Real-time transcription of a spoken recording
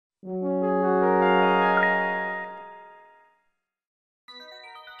Hi,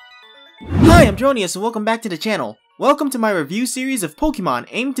 I'm Dronius and welcome back to the channel. Welcome to my review series of Pokemon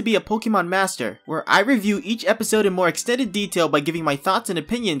aimed to be a Pokemon Master, where I review each episode in more extended detail by giving my thoughts and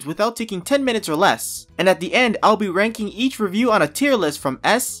opinions without taking 10 minutes or less. And at the end, I'll be ranking each review on a tier list from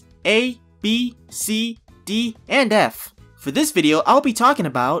S, A, B, C, D, and F. For this video, I'll be talking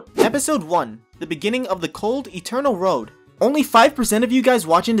about Episode 1, the beginning of the Cold Eternal Road. Only 5% of you guys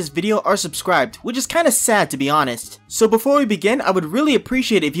watching this video are subscribed, which is kinda sad to be honest. So before we begin, I would really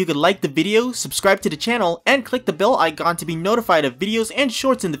appreciate it if you could like the video, subscribe to the channel, and click the bell icon to be notified of videos and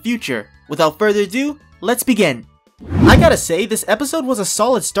shorts in the future. Without further ado, let's begin. I gotta say, this episode was a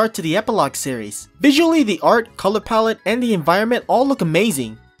solid start to the epilogue series. Visually, the art, color palette, and the environment all look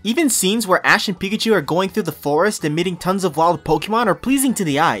amazing. Even scenes where Ash and Pikachu are going through the forest and meeting tons of wild Pokemon are pleasing to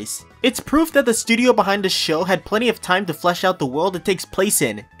the eyes. It's proof that the studio behind the show had plenty of time to flesh out the world it takes place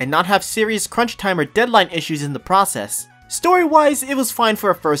in, and not have serious crunch time or deadline issues in the process. Story-wise, it was fine for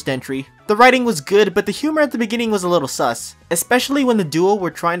a first entry. The writing was good, but the humor at the beginning was a little sus. Especially when the duo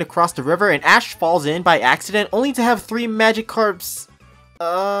were trying to cross the river and Ash falls in by accident only to have 3 Magikarps.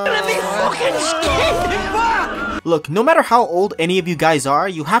 Look, no matter how old any of you guys are,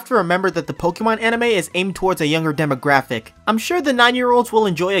 you have to remember that the Pokemon anime is aimed towards a younger demographic. I'm sure the 9-year-olds will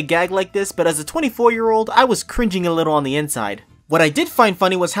enjoy a gag like this, but as a 24-year-old, I was cringing a little on the inside. What I did find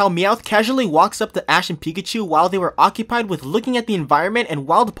funny was how Meowth casually walks up to Ash and Pikachu while they were occupied with looking at the environment and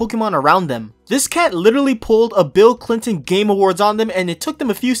wild Pokemon around them. This cat literally pulled a Bill Clinton Game Awards on them, and it took them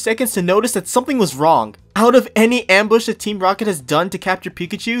a few seconds to notice that something was wrong. Out of any ambush that Team Rocket has done to capture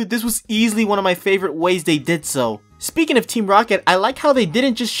Pikachu, this was easily one of my favorite ways they did so. Speaking of Team Rocket, I like how they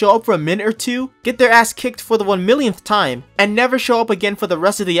didn't just show up for a minute or two, get their ass kicked for the 1,000,000th time, and never show up again for the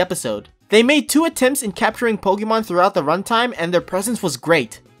rest of the episode. They made 2 attempts in capturing Pokemon throughout the runtime, and their presence was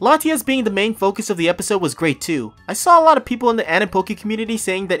great. Latias being the main focus of the episode was great too. I saw a lot of people in the anipoke community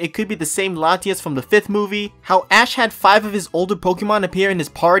saying that it could be the same Latias from the 5th movie, how Ash had 5 of his older Pokemon appear in his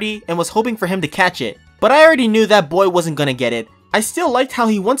party, and was hoping for him to catch it. But I already knew that boy wasn't gonna get it. I still liked how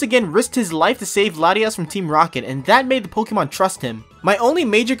he once again risked his life to save Latias from Team Rocket, and that made the Pokemon trust him. My only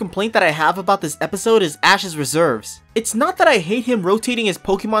major complaint that I have about this episode is Ash's reserves. It's not that I hate him rotating his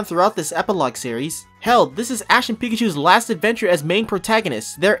Pokemon throughout this epilogue series. Hell, this is Ash and Pikachu's last adventure as main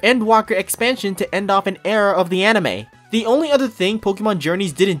protagonists, their Endwalker expansion to end off an era of the anime. The only other thing Pokemon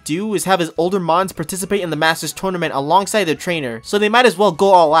Journeys didn't do is have his older Mons participate in the Masters tournament alongside their trainer, so they might as well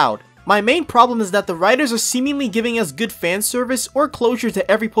go all out. My main problem is that the writers are seemingly giving us good fan service or closure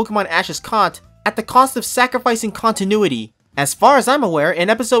to every Pokemon Ash has caught, at the cost of sacrificing continuity. As far as I'm aware, in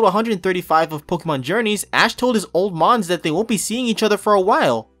episode 135 of Pokemon Journeys, Ash told his old Mons that they won't be seeing each other for a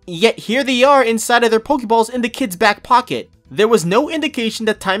while. Yet here they are inside of their Pokeballs in the kid's back pocket. There was no indication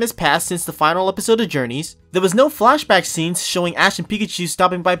that time has passed since the final episode of Journeys. There was no flashback scenes showing Ash and Pikachu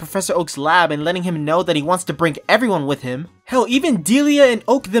stopping by Professor Oak's lab and letting him know that he wants to bring everyone with him. Hell, even Delia and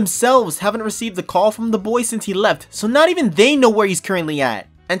Oak themselves haven't received the call from the boy since he left, so not even they know where he's currently at.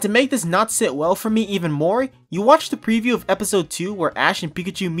 And to make this not sit well for me even more, you watch the preview of episode 2 where Ash and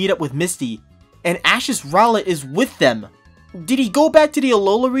Pikachu meet up with Misty, and Ash's Rowlet is with them. Did he go back to the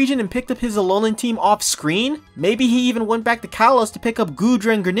Alola region and picked up his Alolan team off screen? Maybe he even went back to Kalos to pick up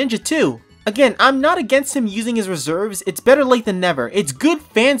Goodra and Greninja too. Again, I'm not against him using his reserves, it's better late than never. It's good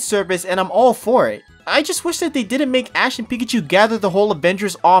fan service and I'm all for it. I just wish that they didn't make Ash and Pikachu gather the whole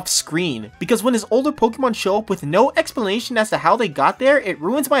Avengers off screen, because when his older Pokemon show up with no explanation as to how they got there, it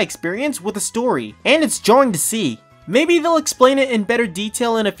ruins my experience with the story, and it's jarring to see. Maybe they'll explain it in better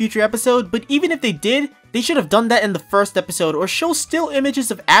detail in a future episode, but even if they did, they should have done that in the first episode, or show still images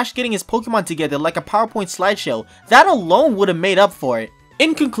of Ash getting his Pokemon together like a PowerPoint slideshow. That alone would have made up for it.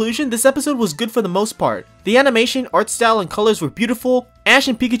 In conclusion, this episode was good for the most part. The animation, art style, and colors were beautiful, Ash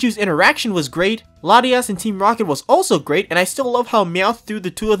and Pikachu's interaction was great, Latias and Team Rocket was also great, and I still love how Meowth threw the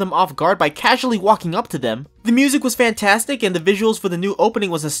 2 of them off guard by casually walking up to them. The music was fantastic, and the visuals for the new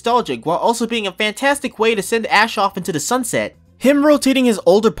opening was nostalgic, while also being a fantastic way to send Ash off into the sunset. Him rotating his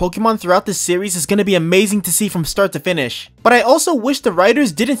older Pokemon throughout this series is going to be amazing to see from start to finish. But I also wish the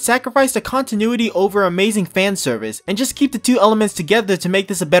writers didn't sacrifice the continuity over amazing fan service, and just keep the 2 elements together to make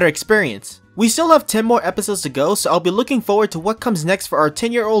this a better experience. We still have 10 more episodes to go, so I'll be looking forward to what comes next for our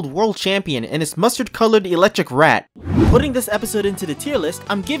 10-year-old world champion and his mustard-colored electric rat. Putting this episode into the tier list,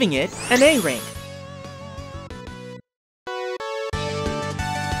 I'm giving it an A rank.